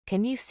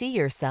Can you see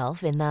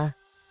yourself in the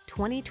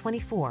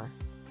 2024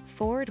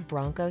 Ford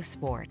Bronco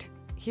Sport?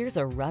 Here's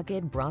a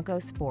rugged Bronco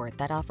Sport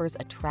that offers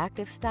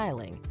attractive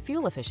styling,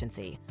 fuel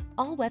efficiency,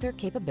 all-weather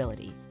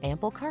capability,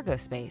 ample cargo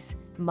space,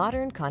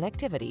 modern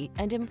connectivity,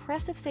 and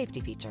impressive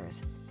safety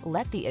features.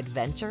 Let the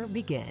adventure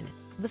begin.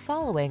 The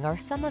following are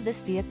some of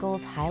this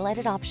vehicle's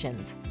highlighted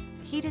options: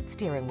 heated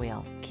steering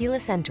wheel,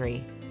 keyless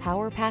entry,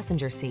 power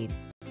passenger seat,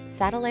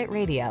 satellite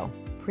radio,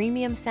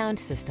 premium sound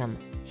system,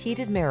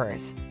 heated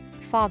mirrors,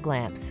 fog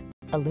lamps,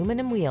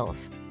 aluminum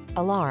wheels,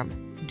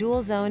 alarm,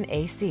 dual zone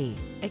AC.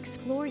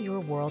 Explore your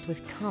world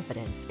with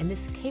confidence in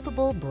this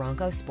capable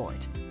Bronco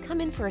Sport. Come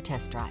in for a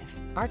test drive.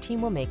 Our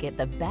team will make it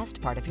the best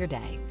part of your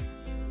day.